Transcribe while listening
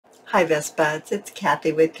Hi Best Buds, it's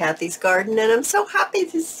Cathy with Cathy's Garden, and I'm so happy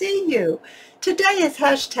to see you. Today is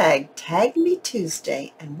hashtag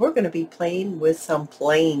 #TagMeTuesday, and we're going to be playing with some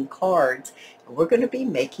playing cards, and we're going to be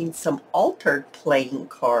making some altered playing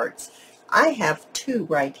cards. I have two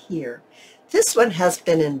right here. This one has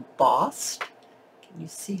been embossed. Can you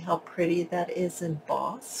see how pretty that is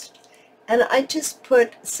embossed? And I just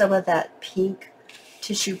put some of that pink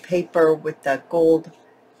tissue paper with the gold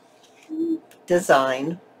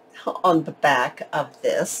design on the back of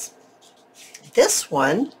this. This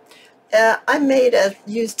one, I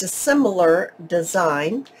used a similar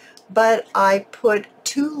design, but I put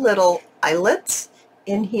two little eyelets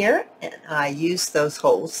in here, and I used those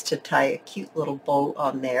holes to tie a cute little bow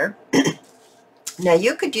on there. Now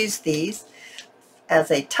you could use these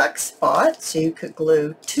as a tuck spot, so you could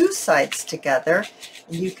glue two sides together,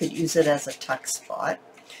 and you could use it as a tuck spot.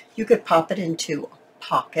 You could pop it into a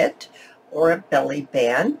pocket or a belly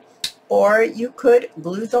band, or you could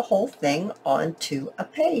glue the whole thing onto a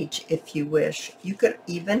page if you wish. You could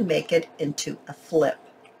even make it into a flip.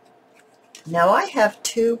 Now I have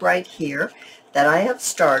two right here that I have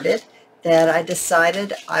started that I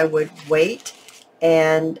decided I would wait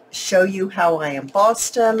and show you how I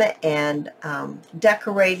embossed them and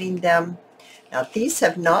decorating them. Now these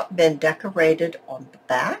have not been decorated on the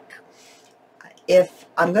back. If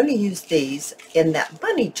I'm going to use these in that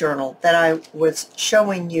bunny journal that I was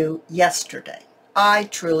showing you yesterday, I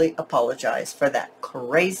truly apologize for that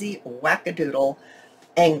crazy wackadoodle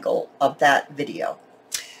angle of that video.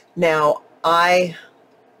 Now I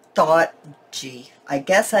thought, gee, I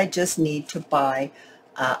guess I just need to buy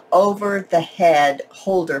over the head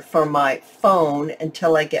holder for my phone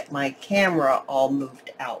until I get my camera all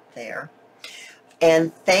moved out there.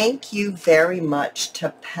 And thank you very much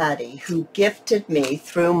to Patty, who gifted me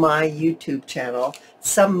through my YouTube channel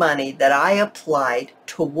some money that I applied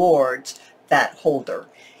towards that holder.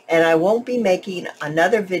 And I won't be making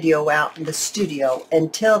another video out in the studio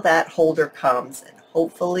until that holder comes, and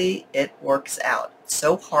hopefully it works out. It's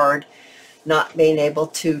so hard not being able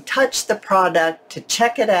to touch the product, to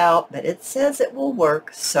check it out, but it says it will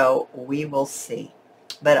work, so we will see.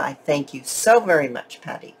 But I thank you so very much,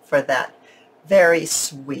 Patty, for that very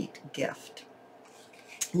sweet gift.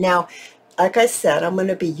 Now, like I said, I'm going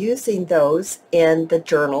to be using those in the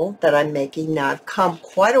journal that I'm making. Now, I've come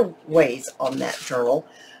quite a ways on that journal.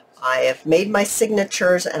 I have made my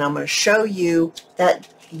signatures, and I'm going to show you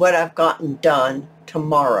what I've gotten done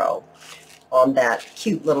tomorrow on that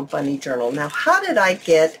cute little bunny journal. Now, how did I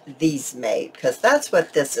get these made? Because that's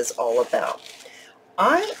what this is all about.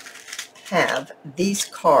 I have these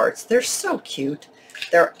cards. They're so cute.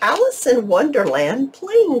 They're Alice in Wonderland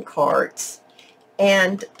playing cards,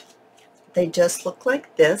 and they just look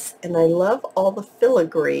like this, and I love all the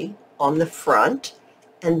filigree on the front,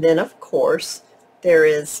 and then of course there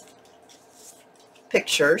is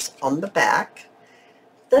pictures on the back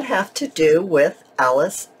that have to do with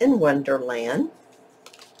Alice in Wonderland.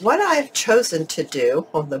 What I've chosen to do,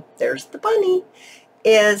 there's the bunny,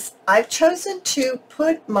 is I've chosen to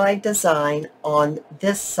put my design on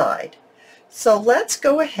this side. So let's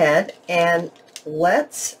go ahead and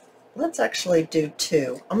let's actually do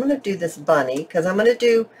two. I'm going to do this bunny because I'm going to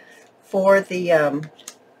do for the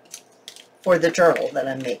journal that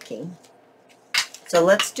I'm making. So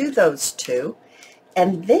let's do those two.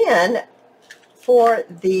 And then for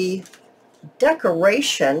the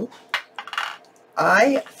decoration,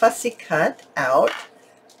 I fussy cut out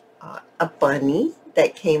a bunny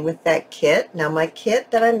that came with that kit. Now my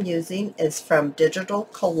kit that I'm using is from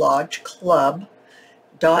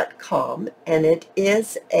digitalcollageclub.com, and it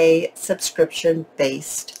is a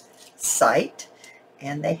subscription-based site,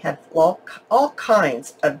 and they have all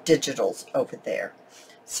kinds of digitals over there.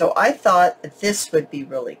 So I thought this would be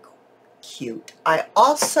really cute. I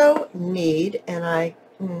also need, and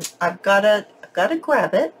I've got to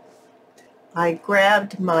grab it. I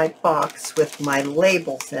grabbed my box with my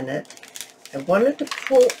labels in it. I wanted to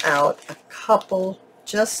pull out a couple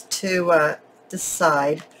just to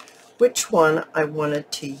decide which one I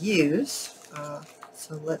wanted to use.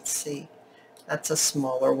 So let's see. That's a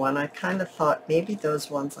smaller one. I kind of thought maybe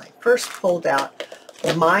those ones I first pulled out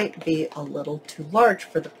might be a little too large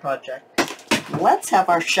for the project. Let's have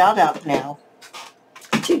our shout out now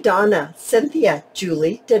to Donna, Cynthia,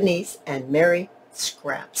 Julie, Denise, and Mary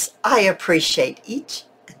Scraps. I appreciate each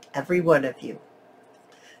and every one of you.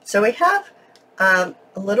 So we have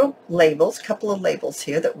couple of labels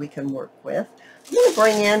here that we can work with. I'm going to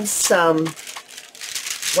bring in some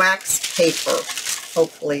wax paper.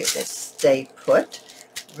 Hopefully it will stay put.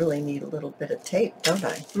 Really need a little bit of tape, don't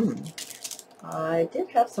I? I did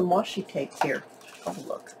have some washi tape here. Have a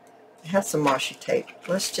look. I have some washi tape.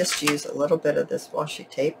 Let's just use a little bit of this washi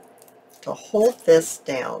tape to hold this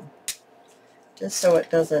down, just so it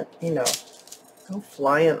doesn't, you know, go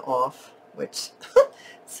flying off, which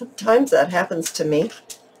sometimes that happens to me.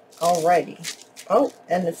 Alrighty. Oh,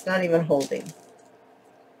 and it's not even holding.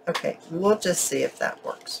 Okay, we'll just see if that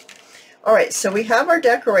works. Alright, so we have our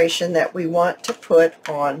decoration that we want to put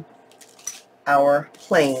on our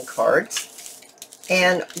playing cards.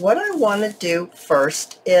 And what I want to do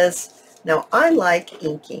first is, now I like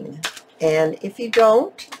inking, and if you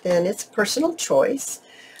don't, then it's personal choice.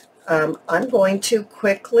 I'm going to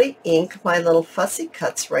quickly ink my little fussy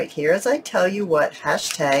cuts right here as I tell you what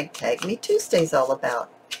hashtag Tag Me Tuesday is all about.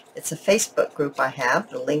 It's a Facebook group I have.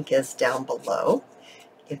 The link is down below.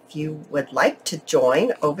 If you would like to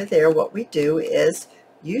join over there, what we do is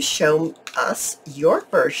you show us your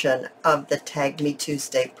version of the Tag Me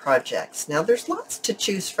Tuesday projects. Now there's lots to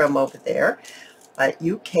choose from over there, but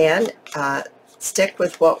you can stick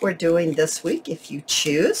with what we're doing this week if you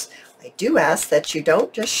choose. I do ask that you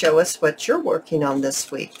don't just show us what you're working on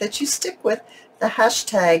this week, that you stick with the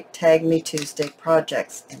hashtag Tag Me Tuesday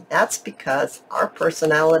projects, and that's because our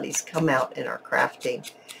personalities come out in our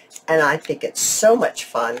crafting, and I think it's so much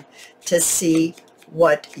fun to see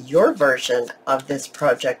what your version of this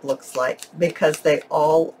project looks like, because they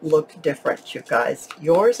all look different, you guys.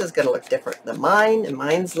 Yours is going to look different than mine, and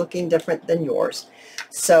mine's looking different than yours.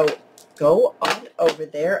 So go on over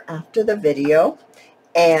there after the video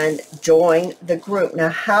and join the group. Now,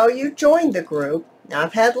 how you join the group, now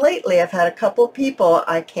I've had a couple of people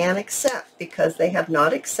I can't accept because they have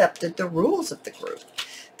not accepted the rules of the group.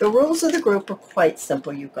 The rules of the group are quite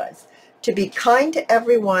simple, you guys. To be kind to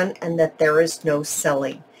everyone and that there is no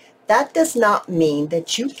selling. That does not mean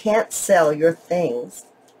that you can't sell your things.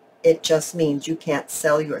 It just means you can't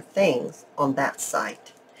sell your things on that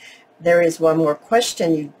site. There is one more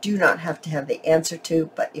question you do not have to have the answer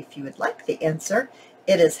to, but if you would like the answer,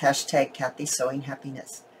 it is hashtag Cathy Sewing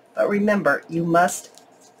Happiness. But remember, you must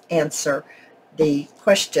answer the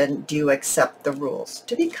question, do you accept the rules?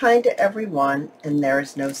 To be kind to everyone and there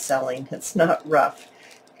is no selling. It's not rough.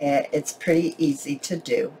 It's pretty easy to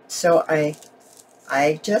do. So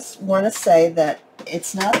I just want to say that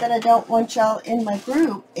it's not that I don't want y'all in my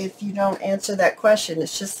group if you don't answer that question.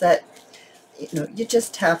 It's just that, you know, you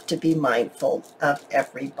just have to be mindful of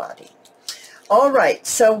everybody. All right,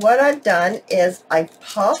 so what I've done is I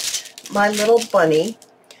popped my little bunny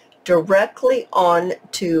directly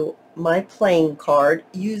onto my playing card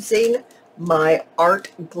using my art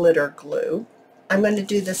glitter glue. I'm going to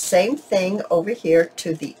do the same thing over here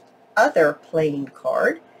to the other playing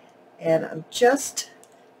card, and I'm just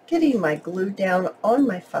getting my glue down on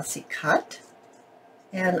my fussy cut.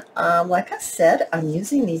 And like I said, I'm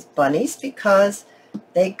using these bunnies because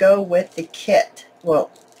they go with the kit.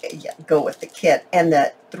 Well, yeah, go with the kit and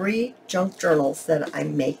the 3 junk journals that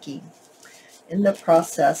I'm making, in the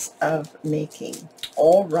process of making.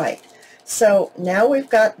 All right, so now we've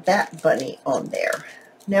got that bunny on there.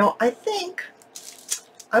 Now I think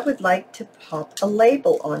I would like to pop a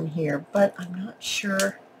label on here, but I'm not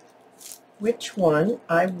sure which one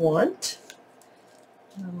I want.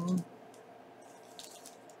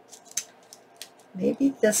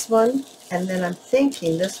 Maybe this one, and then I'm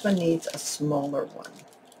thinking this one needs a smaller one.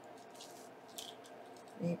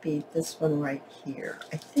 Maybe this one right here.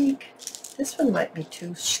 I think this one might be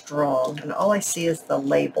too strong, and all I see is the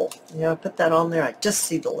label. You know, I put that on there, I just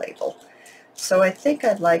see the label. So I think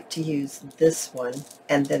I'd like to use this one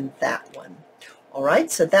and then that one. All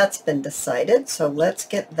right, so that's been decided. So let's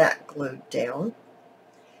get that glued down.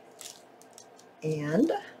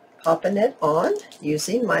 And popping it on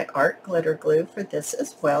using my art glitter glue for this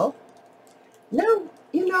as well. Now,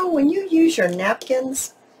 you know, when you use your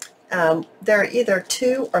napkins, they're either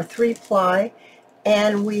 2 or 3 ply,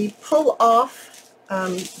 and we pull off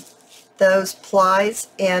those plies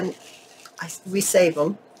and we save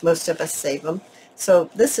them. Most of us save them. So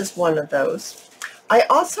this is one of those. I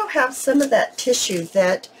also have some of that tissue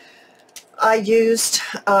that I used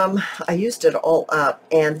it all up,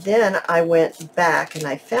 and then I went back and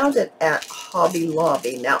I found it at Hobby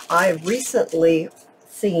Lobby. Now, I've recently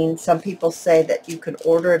seen some people say that you can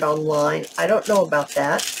order it online. I don't know about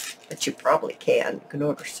that, but you probably can. You can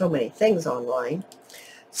order so many things online.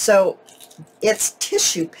 So it's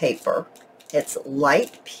tissue paper. It's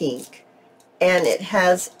light pink, and it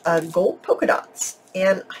has gold polka dots,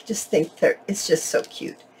 and I just think it's just so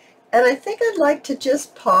cute. And I think I'd like to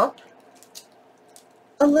just pop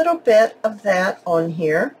a little bit of that on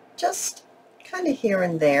here, just kind of here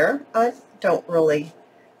and there. I don't really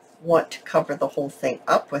want to cover the whole thing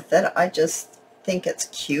up with it. I just think it's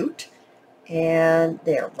cute, And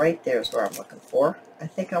there, right there is where I'm looking for. I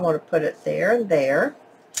think I want to put it there and there.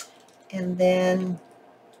 And then,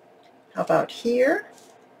 how about here?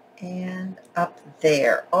 And up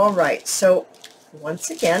there. All right, so once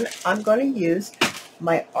again, I'm going to use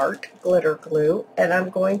my art glitter glue, and I'm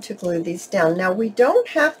going to glue these down. Now, we don't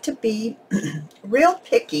have to be real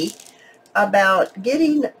picky about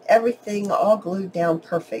getting everything all glued down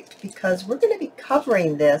perfect, because we're going to be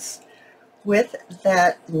covering this with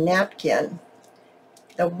that napkin,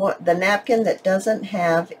 the napkin that doesn't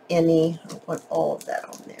have any. I want all of that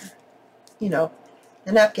on there. You know,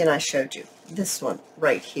 the napkin I showed you, this one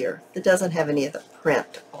right here, that doesn't have any of the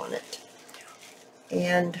print on it.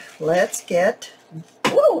 And let's get,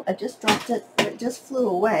 whoa, I just dropped it, it just flew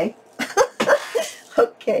away.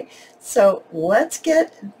 Okay, so let's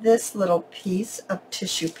get this little piece of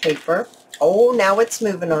tissue paper. Oh, now it's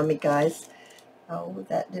moving on me, guys. Oh,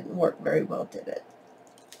 that didn't work very well, did it?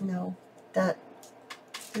 No, that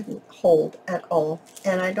didn't hold at all.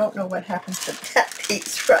 And I don't know what happened to that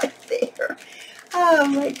piece right there. Oh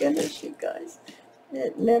my goodness, you guys.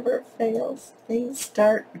 It never fails. Things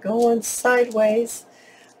start going sideways.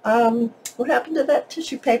 What happened to that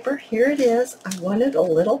tissue paper? Here it is. I wanted a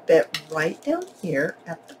little bit right down here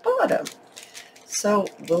at the bottom. So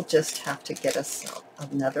we'll just have to get us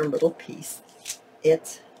another little piece.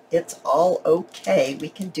 It's all okay. We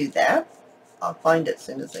can do that. I'll find it as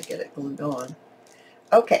soon as I get it glued on.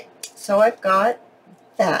 Okay, so I've got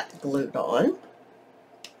that glued on.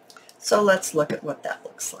 So let's look at what that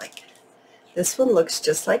looks like. This one looks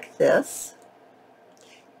just like this.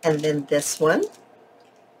 And then this one,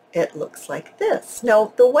 it looks like this.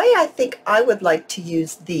 Now, the way I think I would like to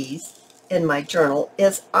use these in my journal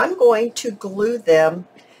is I'm going to glue them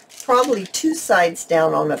probably 2 sides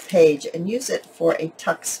down on a page and use it for a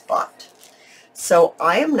tuck spot. So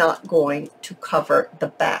I am not going to cover the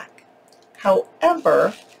back.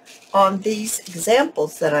 However, on these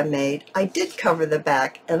examples that I made, I did cover the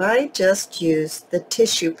back, and I just used the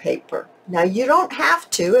tissue paper. Now, you don't have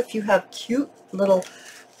to if you have cute little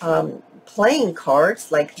playing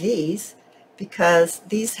cards like these, because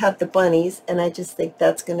these have the bunnies, and I just think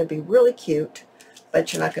that's going to be really cute,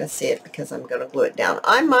 but you're not going to see it because I'm going to glue it down.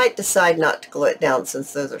 I might decide not to glue it down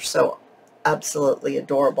since those are so absolutely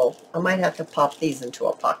adorable. I might have to pop these into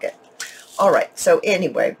a pocket. All right, so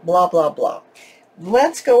anyway, blah, blah, blah.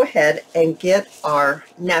 Let's go ahead and get our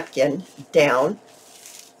napkin down.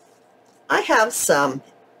 I have some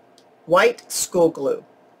white school glue.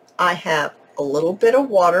 I have a little bit of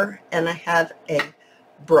water, and I have a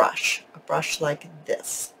brush like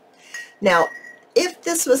this. Now, if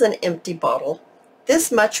this was an empty bottle,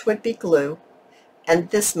 this much would be glue, and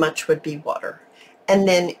this much would be water. And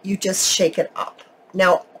then you just shake it up.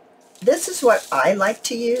 Now, this is what I like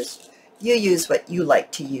to use. You use what you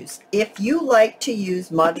like to use. If you like to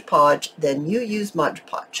use Mod Podge, then you use Mod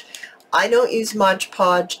Podge. I don't use Mod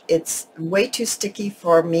Podge. It's way too sticky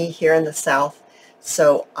for me here in the South,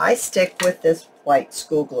 so I stick with this white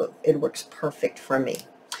school glue. It works perfect for me.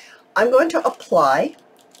 I'm going to apply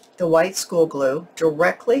the white school glue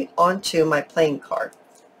directly onto my playing card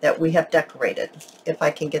that we have decorated. If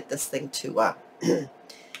I can get this thing to,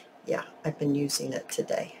 yeah, I've been using it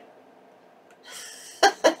today.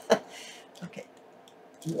 Okay,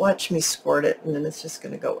 watch me squirt it, and then it's just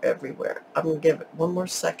going to go everywhere. I'm going to give it one more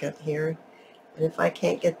second here, and if I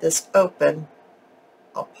can't get this open,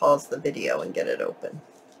 I'll pause the video and get it open.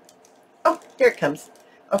 Oh, here it comes.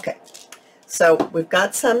 Okay, so we've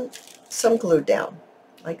got some glue down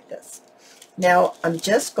like this. Now I'm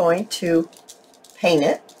just going to paint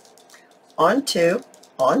it on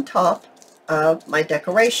top of my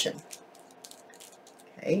decoration.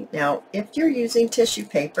 Okay, now if you're using tissue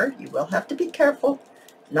paper, you will have to be careful,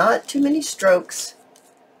 not too many strokes,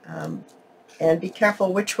 and be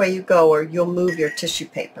careful which way you go or you'll move your tissue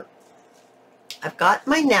paper. I've got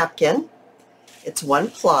my napkin. It's 1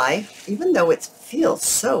 ply, even though it feels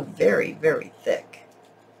so very, very thick.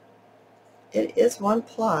 It is 1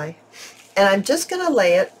 ply. And I'm just going to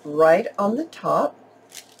lay it right on the top,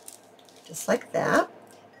 just like that.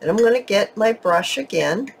 And I'm going to get my brush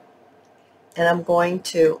again, and I'm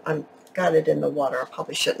got it in the water. I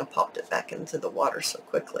probably shouldn't have popped it back into the water so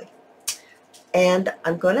quickly. And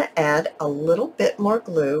I'm going to add a little bit more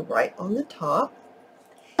glue right on the top.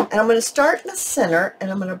 And I'm going to start in the center,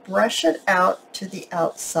 and I'm going to brush it out to the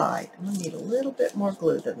outside. I'm going to need a little bit more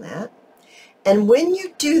glue than that. And when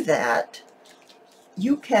you do that,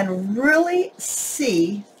 you can really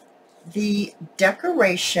see the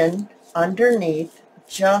decoration underneath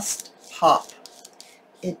just pop.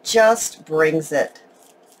 It just brings it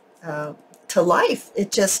to life.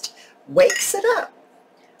 It just wakes it up.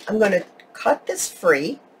 I'm going to cut this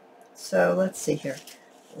free. So let's see here.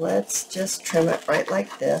 Let's just trim it right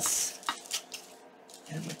like this.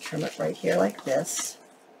 And we'll trim it right here like this.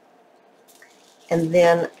 And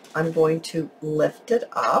then I'm going to lift it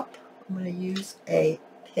up. I'm going to use a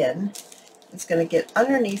pin. It's going to get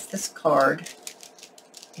underneath this card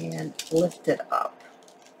and lift it up.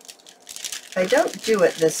 If I don't do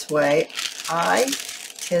it this way, I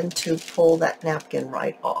tend to pull that napkin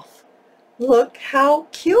right off. Look how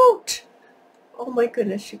cute! Oh my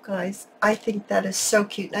goodness, you guys. I think that is so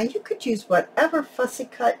cute. Now you could use whatever fussy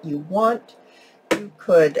cut you want. You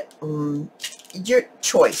could, your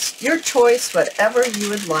choice, whatever you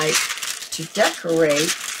would like to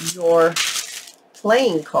decorate your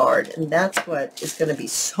playing card. And that's what is going to be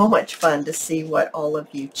so much fun to see what all of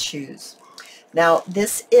you choose. Now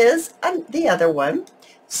this is the other one.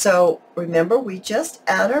 So remember, we just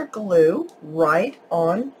add our glue right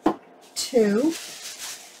on to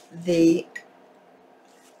the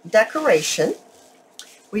decoration.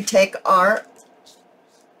 We take our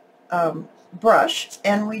brush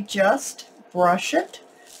and we just brush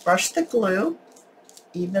the glue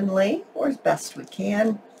evenly or as best we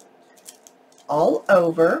can all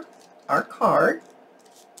over our card,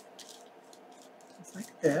 just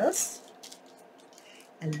like this.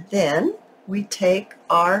 And then we take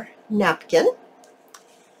our napkin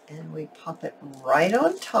and we pop it right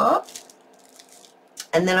on top.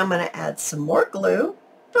 And then I'm going to add some more glue,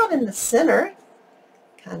 not in the center.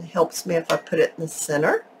 Kind of helps me if I put it in the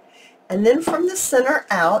center. And then from the center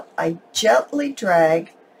out, I gently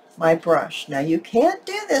drag my brush. Now you can't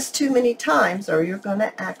do this too many times or you're going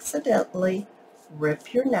to accidentally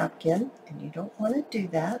rip your napkin, and you don't want to do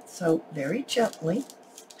that, so very gently.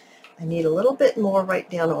 I need a little bit more right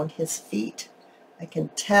down on his feet. I can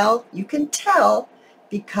tell, you can tell,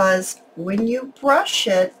 because when you brush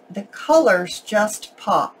it, the colors just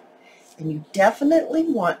pop. And you definitely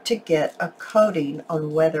want to get a coating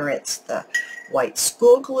on whether it's the white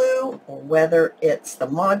school glue or whether it's the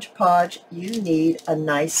Mod Podge. You need a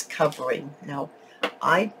nice covering. Now,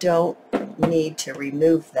 I don't need to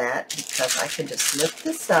remove that because I can just lift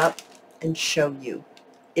this up and show you.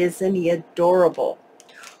 Isn't he adorable?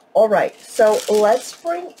 All right, so let's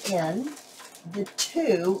bring in the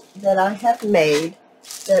two that I have made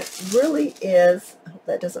that really is, I hope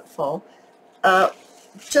that doesn't fall,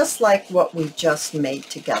 just like what we just made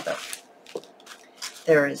together.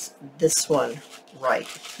 There is this one right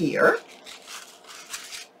here,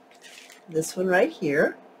 this one right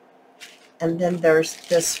here, and then there's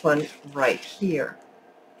this one right here.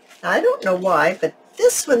 Now, I don't know why, but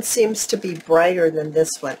this one seems to be brighter than this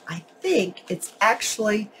one. I think it's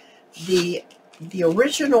actually the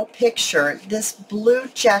original picture. This blue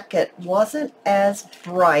jacket wasn't as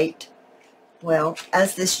bright, well,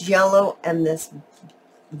 as this yellow and this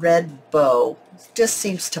red bow. It just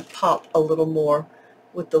seems to pop a little more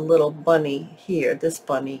with the little bunny here, this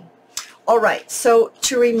bunny. All right, so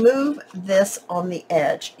to remove this on the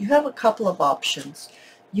edge, you have a couple of options.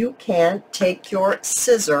 You can take your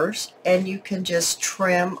scissors and you can just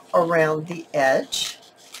trim around the edge.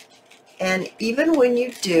 And even when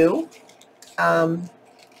you do,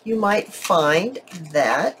 you might find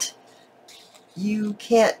that you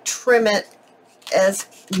can't trim it as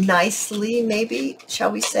nicely, maybe,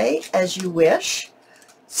 shall we say, as you wish.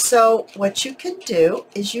 So what you can do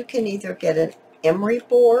is you can either get an emery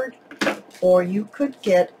board or you could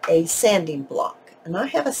get a sanding block. And I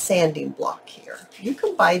have a sanding block here. You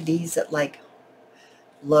can buy these at like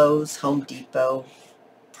Lowe's, Home Depot,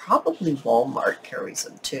 probably Walmart carries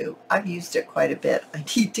them too. I've used it quite a bit. I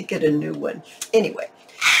need to get a new one. Anyway,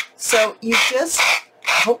 so you just,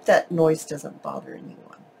 I hope that noise doesn't bother anyone.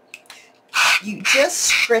 You just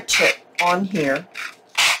stretch it on here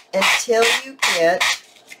until you get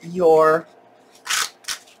your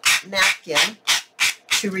napkin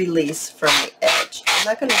to release from the edge. I'm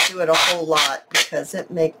not going to do it a whole lot because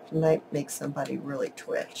it might make somebody really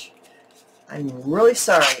twitch. I'm really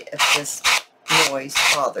sorry if this noise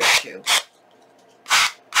bothers you.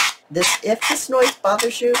 If this noise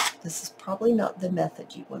bothers you, this is probably not the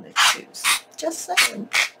method you want to choose. Just saying,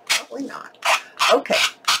 probably not. Okay,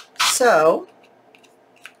 so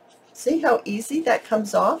see how easy that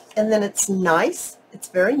comes off? And then it's nice. It's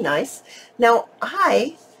very nice. Now,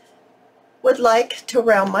 I would like to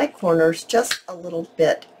round my corners just a little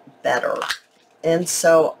bit better. And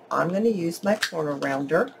so I'm going to use my corner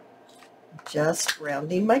rounder, just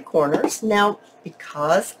rounding my corners. Now,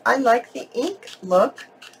 because I like the ink look,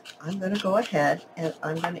 I'm going to go ahead and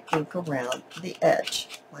I'm going to ink around the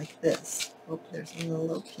edge like this. Oh, there's a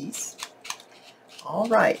little piece. All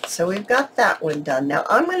right, so we've got that one done. Now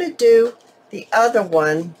I'm going to do the other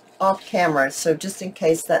one off camera, so just in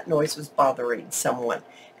case that noise was bothering someone.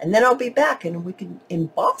 And then I'll be back and we can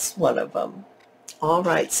emboss one of them. All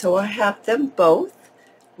right, so I have them both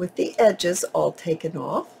with the edges all taken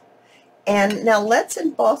off. And now let's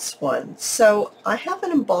emboss one. So I have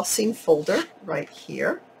an embossing folder right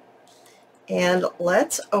here. And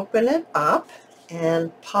let's open it up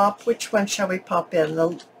and pop, which one shall we pop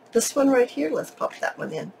in? This one right here, let's pop that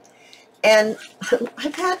one in. And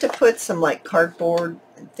I've had to put some like cardboard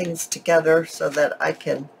and things together so that I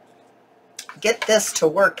can get this to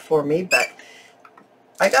work for me, but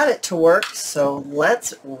I got it to work, so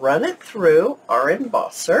let's run it through our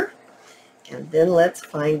embosser, and then let's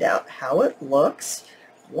find out how it looks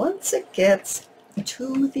once it gets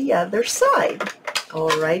to the other side.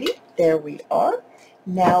 Alrighty, there we are.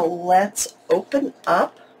 Now let's open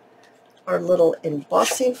up our little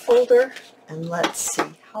embossing folder and let's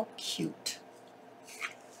see how cute.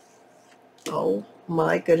 Oh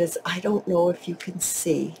my goodness, I don't know if you can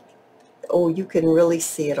see. Oh, you can really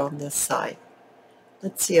see it on this side.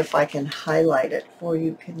 Let's see if I can highlight it for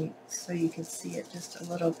you, so you can see it just a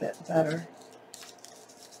little bit better.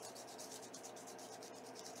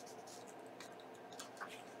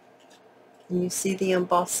 Can you see the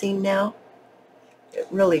embossing now? It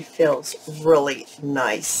really feels really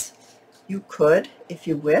nice. You could, if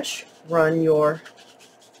you wish, run your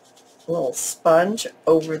little sponge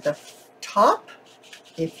over the top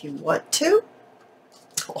if you want to.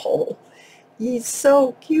 Oh, he's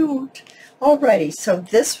so cute. Alrighty, so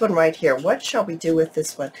this one right here, what shall we do with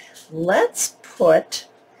this one? Let's put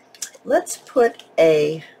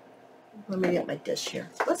a, let me get my dish here.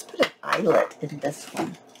 Let's put an eyelet in this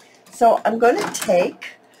one. So I'm going to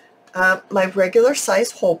take my regular size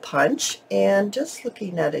hole punch, and just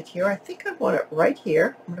looking at it here, I think I want it right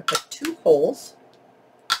here. I'm going to put 2 holes,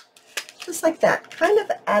 just like that, kind of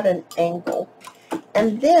at an angle.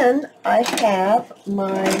 And then I have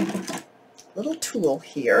my little tool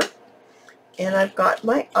here, and I've got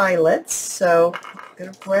my eyelets, so I'm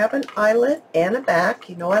going to grab an eyelet and a back.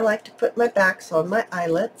 You know I like to put my backs on my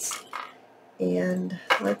eyelets. And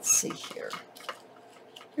let's see here.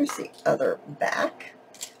 Here's the other back.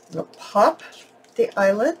 I'm going to pop the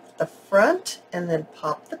eyelet, the front, and then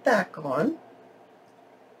pop the back on.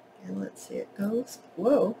 And let's see, it goes,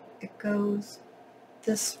 whoa, it goes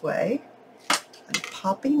this way. I'm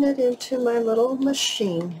popping it into my little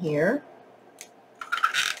machine here,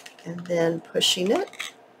 and then pushing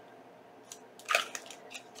it.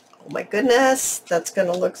 Oh my goodness, that's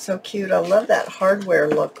going to look so cute. I love that hardware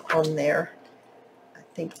look on there. I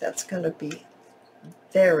think that's going to be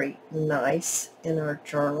very nice in our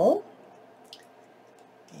journal.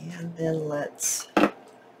 And then let's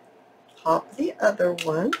pop the other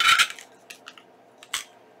one,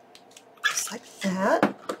 just like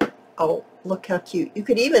that. Oh, look how cute. You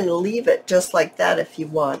could even leave it just like that if you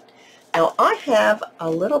want. Now I have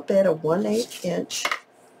a little bit of 1/8 inch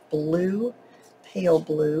blue, pale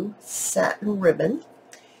blue satin ribbon,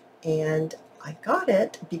 and I got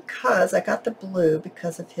it because I got the blue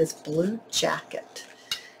because of his blue jacket.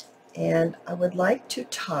 And I would like to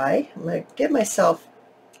tie, I'm going to give myself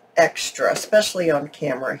extra, especially on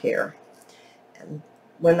camera here. And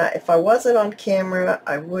if I wasn't on camera,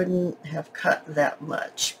 I wouldn't have cut that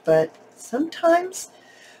much. But sometimes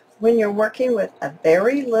when you're working with a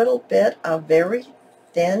very little bit of very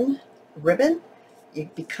thin ribbon, you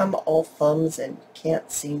become all thumbs and can't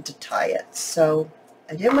seem to tie it. So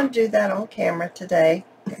I didn't want to do that on camera today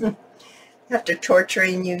after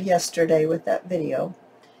torturing you yesterday with that video.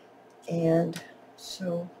 And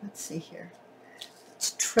so let's see here.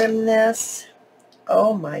 Let's trim this.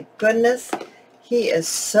 Oh my goodness. He is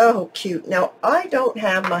so cute. Now, I don't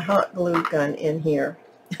have my hot glue gun in here.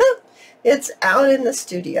 It's out in the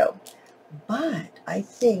studio. But I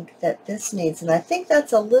think that this needs, and I think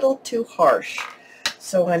that's a little too harsh.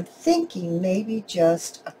 So I'm thinking maybe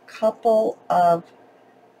just a couple of,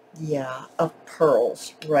 of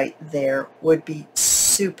pearls right there would be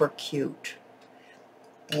super cute.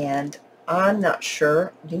 And I'm not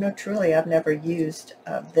sure, you know, truly I've never used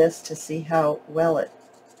this to see how well it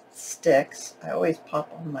sticks. I always pop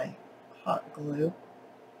on my hot glue.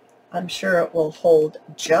 I'm sure it will hold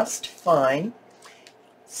just fine.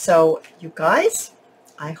 So you guys,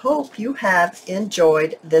 I hope you have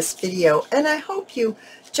enjoyed this video, and I hope you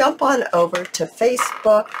jump on over to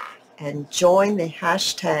Facebook and join the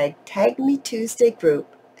hashtag #TagMeTuesday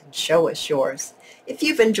group and show us yours. If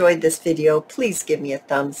you've enjoyed this video, please give me a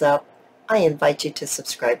thumbs up. I invite you to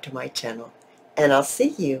subscribe to my channel, and I'll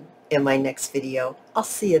see you in my next video. I'll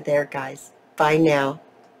see you there, guys. Bye now.